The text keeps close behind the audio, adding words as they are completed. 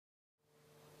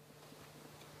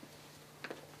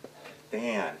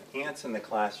Dan, ants in the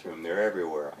classroom, they're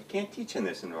everywhere. I can't teach in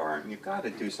this environment. You've got to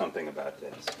do something about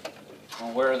this.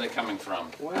 Well, where are they coming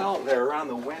from? Well, they're around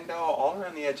the window, all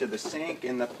around the edge of the sink,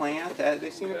 in the plant. They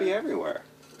seem to be everywhere.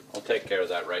 I'll take care of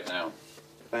that right now.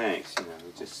 Thanks. You know,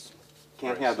 we just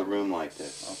can't have the room like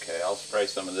this. Okay, I'll spray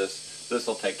some of this. This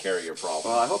will take care of your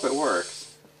problem. Well, I hope it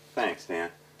works. Thanks, Dan.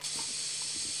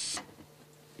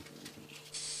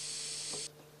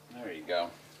 There you go.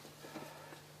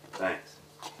 Thanks.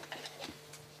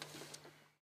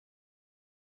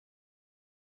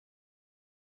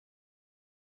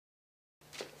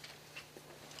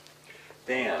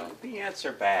 Dan, the ants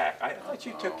are back. I thought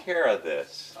you took care of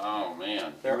this. Oh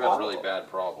man, They're you have all, really bad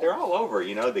problems. They're all over.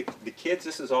 You know, the kids,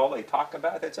 this is all they talk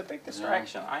about. It's a big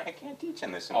distraction. I can't teach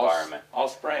in this environment. I'll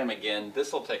spray them again.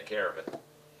 This will take care of it.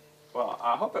 Well,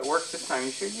 I hope it works this time.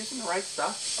 You sure you're using the right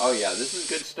stuff? Oh yeah, this is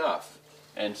good stuff.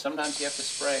 And sometimes you have to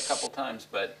spray a couple times,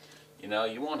 but you know,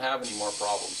 you won't have any more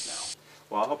problems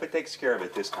now. Well, I hope it takes care of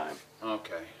it this time.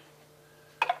 Okay.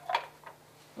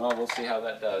 Well, we'll see how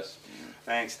that does.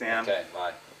 Thanks, Dan. Okay,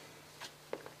 bye.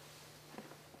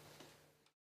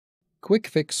 Quick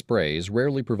fix sprays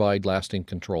rarely provide lasting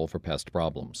control for pest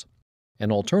problems.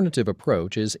 An alternative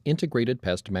approach is Integrated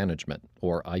Pest Management,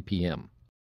 or IPM.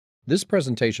 This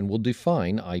presentation will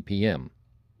define IPM,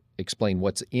 explain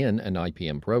what's in an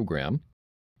IPM program,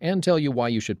 and tell you why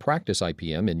you should practice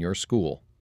IPM in your school.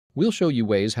 We'll show you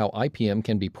ways how IPM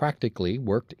can be practically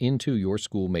worked into your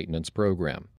school maintenance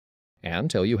program, and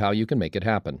tell you how you can make it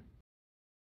happen.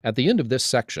 At the end of this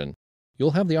section,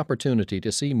 you'll have the opportunity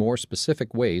to see more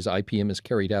specific ways IPM is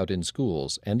carried out in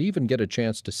schools and even get a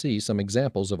chance to see some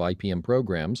examples of IPM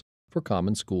programs for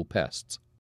common school pests.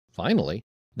 Finally,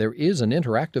 there is an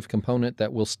interactive component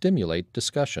that will stimulate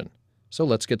discussion. So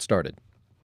let's get started.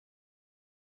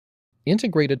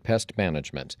 Integrated Pest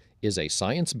Management is a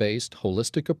science-based,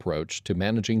 holistic approach to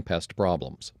managing pest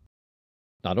problems.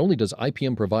 Not only does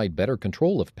IPM provide better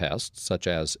control of pests, such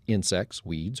as insects,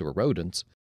 weeds, or rodents,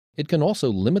 it can also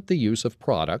limit the use of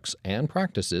products and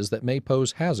practices that may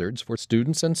pose hazards for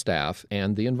students and staff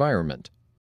and the environment.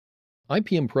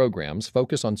 IPM programs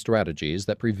focus on strategies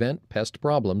that prevent pest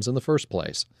problems in the first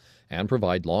place and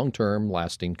provide long-term,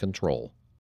 lasting control.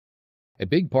 A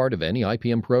big part of any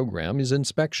IPM program is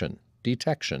inspection,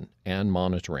 detection, and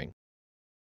monitoring.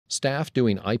 Staff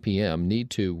doing IPM need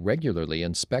to regularly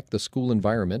inspect the school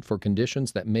environment for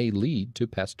conditions that may lead to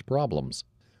pest problems,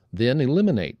 then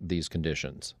eliminate these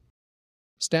conditions.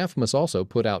 Staff must also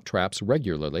put out traps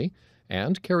regularly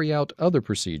and carry out other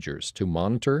procedures to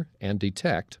monitor and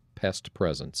detect pest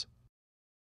presence.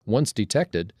 Once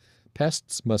detected,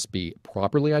 pests must be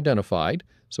properly identified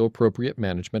so appropriate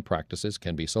management practices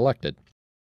can be selected.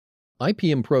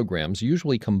 IPM programs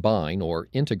usually combine or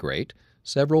integrate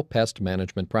several pest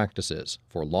management practices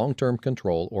for long-term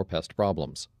control or pest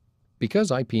problems.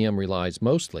 Because IPM relies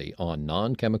mostly on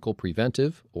non-chemical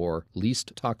preventive or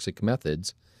least toxic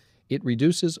methods, it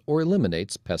reduces or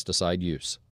eliminates pesticide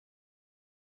use.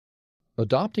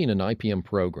 Adopting an IPM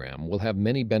program will have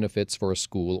many benefits for a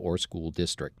school or school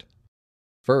district.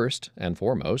 First and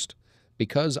foremost,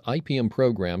 because IPM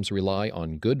programs rely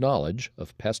on good knowledge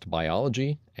of pest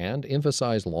biology and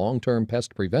emphasize long-term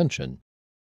pest prevention,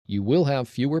 you will have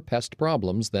fewer pest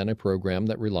problems than a program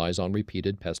that relies on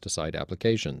repeated pesticide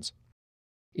applications.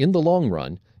 In the long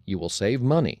run, you will save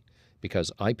money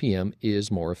because IPM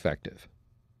is more effective.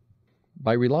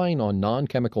 By relying on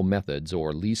non-chemical methods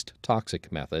or least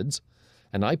toxic methods,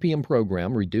 an IPM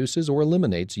program reduces or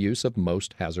eliminates use of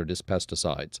most hazardous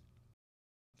pesticides.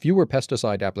 Fewer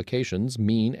pesticide applications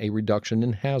mean a reduction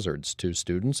in hazards to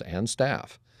students and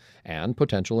staff, and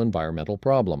potential environmental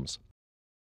problems.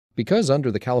 Because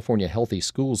under the California Healthy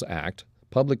Schools Act,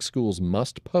 public schools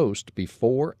must post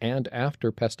before and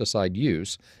after pesticide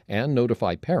use and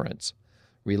notify parents,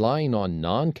 relying on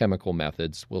non-chemical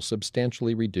methods will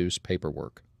substantially reduce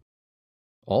paperwork.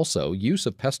 Also, use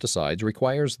of pesticides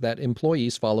requires that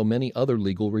employees follow many other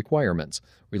legal requirements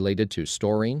related to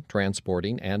storing,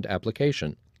 transporting, and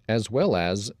application, as well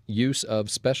as use of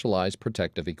specialized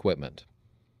protective equipment.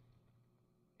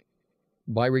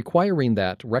 By requiring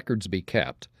that records be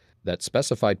kept, that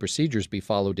specified procedures be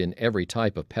followed in every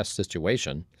type of pest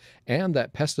situation, and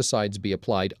that pesticides be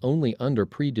applied only under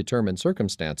predetermined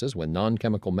circumstances when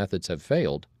non-chemical methods have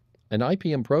failed, an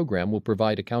IPM program will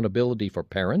provide accountability for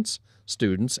parents,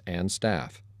 students, and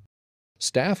staff.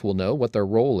 Staff will know what their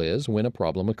role is when a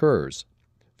problem occurs.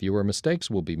 Fewer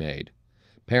mistakes will be made.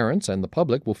 Parents and the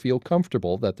public will feel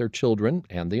comfortable that their children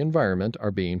and the environment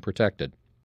are being protected.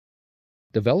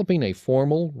 Developing a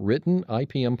formal, written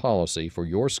IPM policy for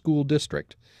your school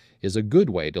district is a good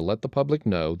way to let the public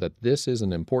know that this is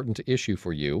an important issue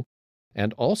for you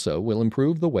and also will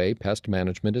improve the way pest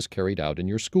management is carried out in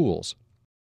your schools.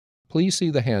 Please see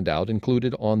the handout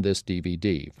included on this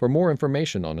DVD for more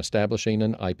information on establishing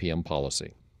an IPM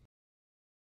policy.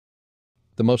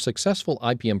 The most successful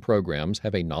IPM programs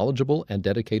have a knowledgeable and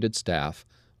dedicated staff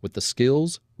with the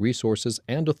skills, resources,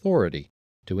 and authority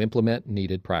to implement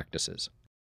needed practices.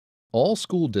 All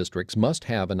school districts must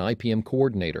have an IPM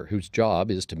coordinator whose job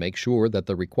is to make sure that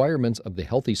the requirements of the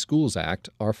Healthy Schools Act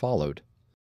are followed.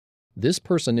 This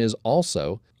person is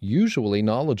also usually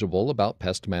knowledgeable about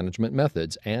pest management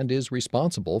methods and is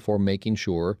responsible for making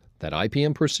sure that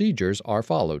IPM procedures are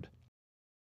followed.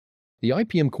 The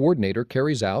IPM coordinator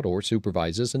carries out or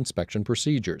supervises inspection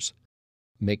procedures,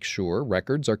 makes sure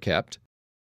records are kept,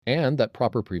 and that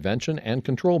proper prevention and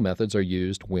control methods are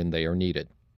used when they are needed.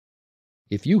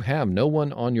 If you have no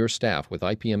one on your staff with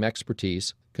IPM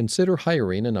expertise, consider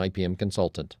hiring an IPM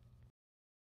consultant.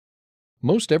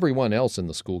 Most everyone else in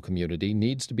the school community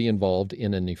needs to be involved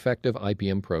in an effective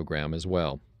IPM program as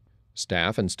well.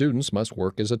 Staff and students must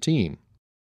work as a team.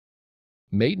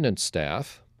 Maintenance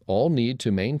staff all need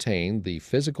to maintain the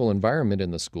physical environment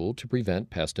in the school to prevent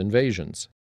pest invasions.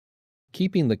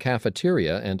 Keeping the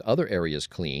cafeteria and other areas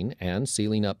clean and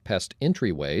sealing up pest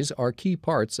entryways are key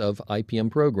parts of IPM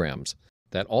programs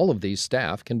that all of these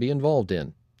staff can be involved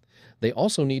in. They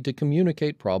also need to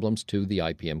communicate problems to the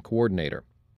IPM coordinator.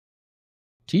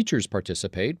 Teachers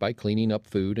participate by cleaning up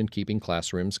food and keeping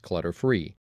classrooms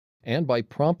clutter-free, and by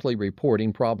promptly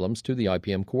reporting problems to the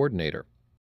IPM coordinator.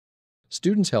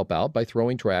 Students help out by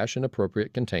throwing trash in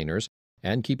appropriate containers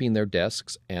and keeping their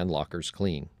desks and lockers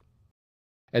clean.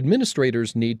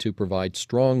 Administrators need to provide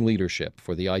strong leadership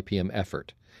for the IPM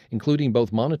effort, including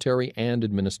both monetary and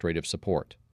administrative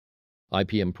support.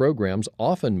 IPM programs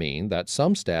often mean that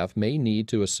some staff may need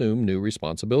to assume new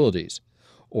responsibilities,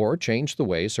 or change the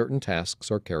way certain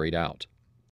tasks are carried out.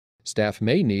 Staff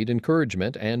may need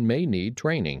encouragement and may need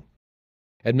training.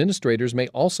 Administrators may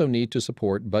also need to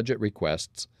support budget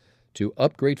requests to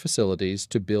upgrade facilities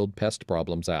to build pest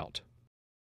problems out.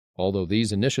 Although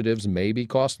these initiatives may be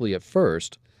costly at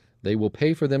first, they will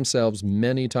pay for themselves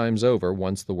many times over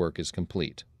once the work is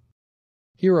complete.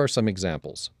 Here are some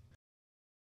examples.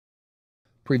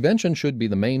 Prevention should be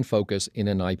the main focus in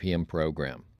an IPM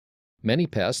program. Many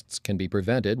pests can be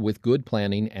prevented with good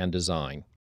planning and design.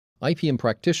 IPM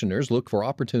practitioners look for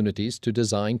opportunities to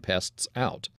design pests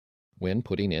out when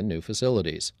putting in new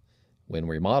facilities, when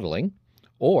remodeling,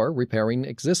 or repairing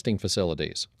existing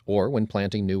facilities, or when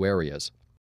planting new areas.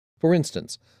 For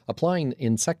instance, applying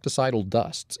insecticidal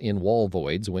dusts in wall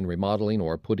voids when remodeling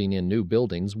or putting in new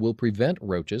buildings will prevent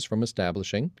roaches from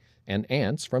establishing and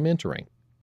ants from entering.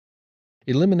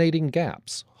 Eliminating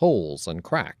gaps, holes, and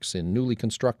cracks in newly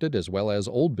constructed as well as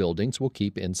old buildings will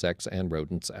keep insects and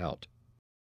rodents out.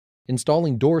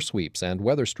 Installing door sweeps and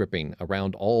weather stripping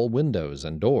around all windows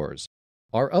and doors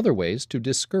are other ways to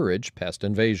discourage pest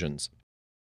invasions.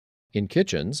 In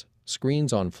kitchens,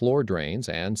 screens on floor drains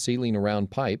and sealing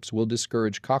around pipes will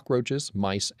discourage cockroaches,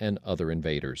 mice, and other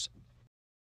invaders.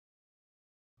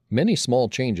 Many small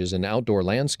changes in outdoor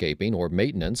landscaping or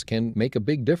maintenance can make a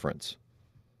big difference.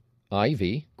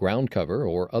 Ivy, ground cover,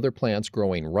 or other plants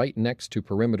growing right next to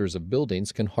perimeters of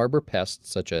buildings can harbor pests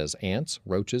such as ants,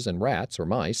 roaches, and rats or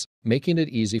mice, making it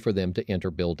easy for them to enter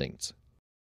buildings.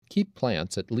 Keep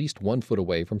plants at least 1 foot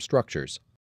away from structures.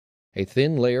 A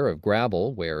thin layer of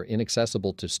gravel where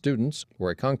inaccessible to students or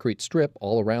a concrete strip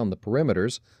all around the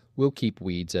perimeters will keep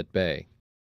weeds at bay.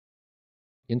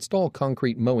 Install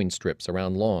concrete mowing strips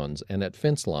around lawns and at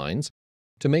fence lines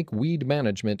to make weed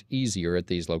management easier at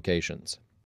these locations.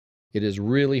 It is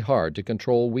really hard to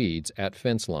control weeds at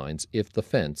fence lines if the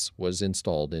fence was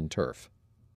installed in turf.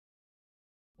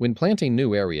 When planting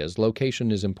new areas,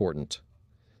 location is important.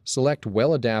 Select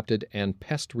well-adapted and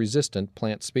pest-resistant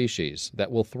plant species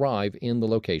that will thrive in the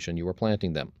location you are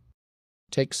planting them.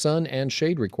 Take sun and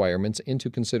shade requirements into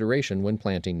consideration when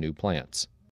planting new plants.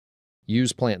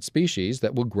 Use plant species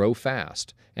that will grow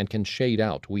fast and can shade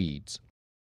out weeds.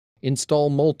 Install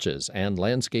mulches and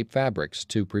landscape fabrics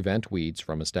to prevent weeds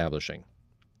from establishing.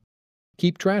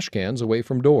 Keep trash cans away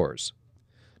from doors.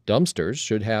 Dumpsters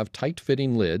should have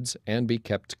tight-fitting lids and be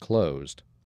kept closed.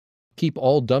 Keep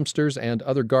all dumpsters and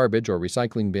other garbage or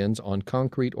recycling bins on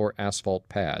concrete or asphalt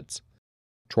pads.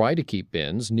 Try to keep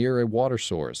bins near a water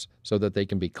source so that they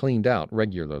can be cleaned out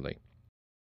regularly.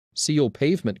 Seal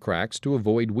pavement cracks to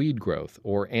avoid weed growth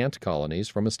or ant colonies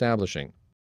from establishing.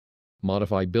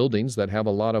 Modify buildings that have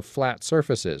a lot of flat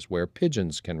surfaces where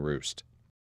pigeons can roost.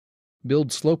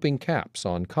 Build sloping caps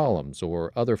on columns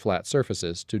or other flat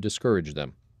surfaces to discourage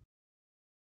them.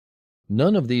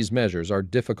 None of these measures are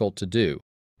difficult to do,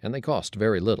 and they cost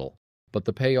very little, but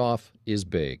the payoff is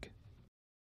big.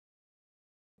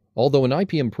 Although an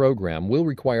IPM program will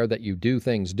require that you do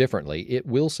things differently, it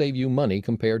will save you money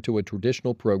compared to a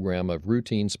traditional program of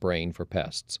routine spraying for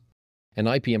pests. An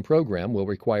IPM program will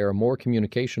require more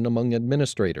communication among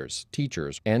administrators,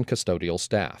 teachers, and custodial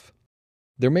staff.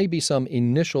 There may be some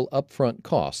initial upfront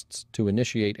costs to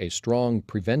initiate a strong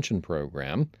prevention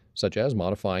program, such as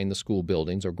modifying the school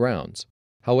buildings or grounds.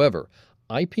 However,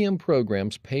 IPM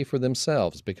programs pay for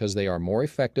themselves because they are more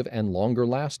effective and longer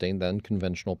lasting than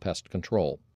conventional pest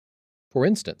control. For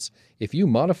instance, if you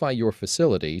modify your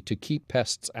facility to keep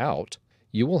pests out,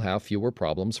 you will have fewer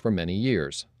problems for many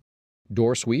years.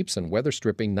 Door sweeps and weather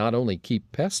stripping not only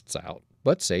keep pests out,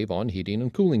 but save on heating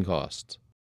and cooling costs.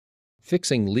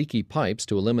 Fixing leaky pipes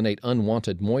to eliminate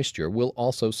unwanted moisture will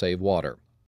also save water.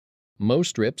 Mow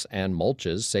strips and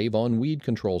mulches save on weed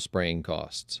control spraying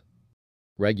costs.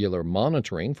 Regular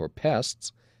monitoring for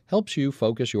pests helps you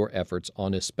focus your efforts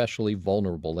on especially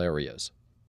vulnerable areas.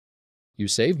 You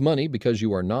save money because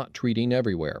you are not treating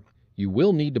everywhere. You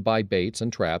will need to buy baits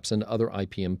and traps and other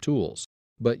IPM tools,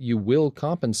 but you will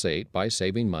compensate by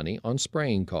saving money on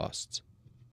spraying costs.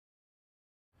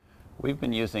 We've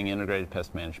been using integrated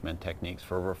pest management techniques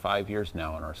for over 5 years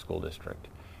now in our school district,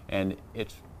 and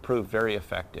it's proved very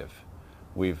effective.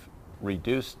 We've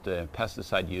reduced the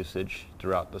pesticide usage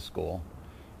throughout the school,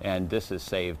 and this has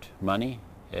saved money.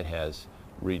 It has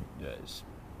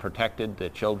protected the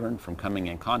children from coming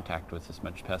in contact with as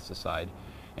much pesticide,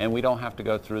 and we don't have to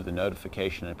go through the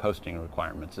notification and posting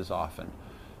requirements as often.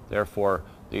 Therefore,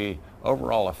 the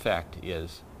overall effect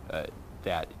is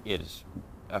that it is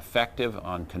effective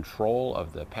on control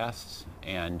of the pests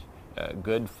and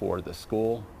good for the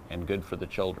school and good for the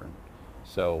children.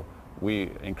 So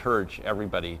we encourage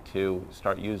everybody to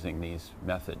start using these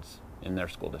methods in their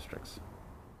school districts.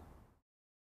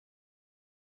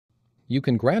 You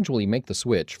can gradually make the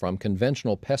switch from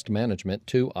conventional pest management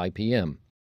to IPM.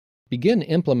 Begin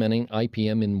implementing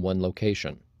IPM in one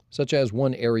location, such as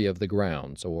one area of the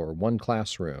grounds, or one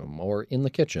classroom, or in the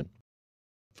kitchen.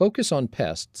 Focus on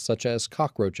pests such as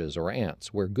cockroaches or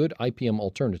ants where good IPM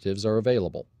alternatives are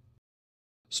available.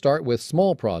 Start with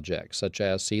small projects such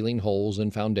as sealing holes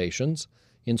in foundations,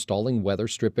 installing weather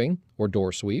stripping or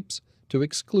door sweeps to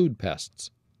exclude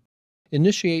pests.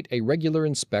 Initiate a regular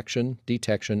inspection,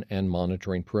 detection, and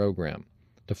monitoring program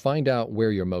to find out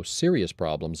where your most serious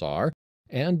problems are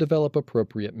and develop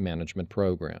appropriate management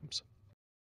programs.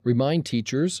 Remind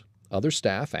teachers, other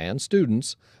staff, and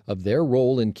students of their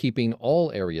role in keeping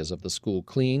all areas of the school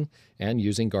clean and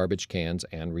using garbage cans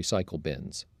and recycle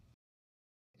bins.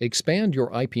 Expand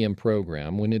your IPM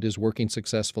program when it is working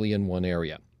successfully in one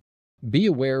area. Be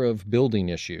aware of building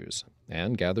issues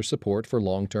and gather support for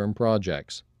long-term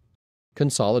projects.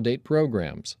 Consolidate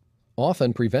programs.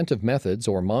 Often preventive methods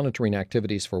or monitoring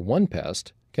activities for one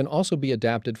pest can also be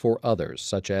adapted for others,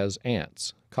 such as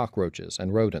ants, cockroaches,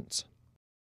 and rodents.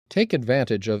 Take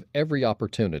advantage of every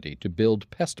opportunity to build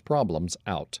pest problems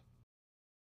out.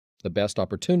 The best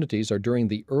opportunities are during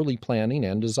the early planning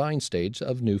and design stage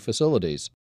of new facilities,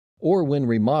 or when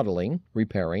remodeling,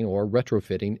 repairing, or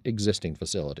retrofitting existing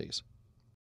facilities.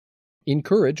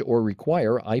 Encourage or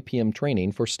require IPM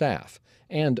training for staff,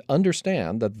 and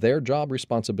understand that their job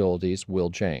responsibilities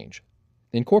will change.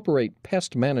 Incorporate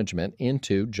pest management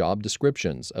into job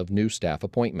descriptions of new staff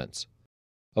appointments.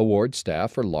 Award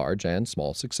staff for large and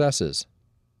small successes.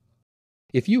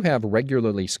 If you have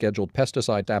regularly scheduled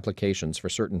pesticide applications for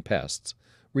certain pests,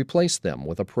 replace them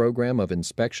with a program of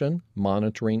inspection,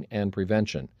 monitoring, and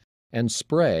prevention, and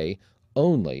spray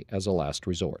only as a last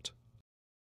resort.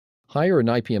 Hire an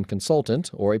IPM consultant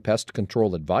or a pest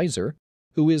control advisor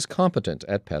who is competent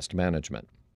at pest management.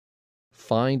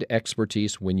 Find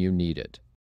expertise when you need it.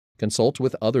 Consult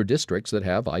with other districts that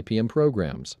have IPM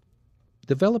programs.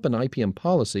 Develop an IPM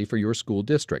policy for your school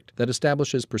district that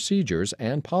establishes procedures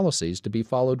and policies to be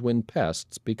followed when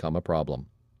pests become a problem.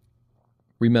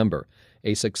 Remember,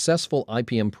 a successful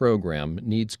IPM program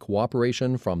needs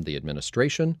cooperation from the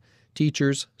administration,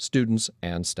 teachers, students,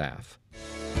 and staff.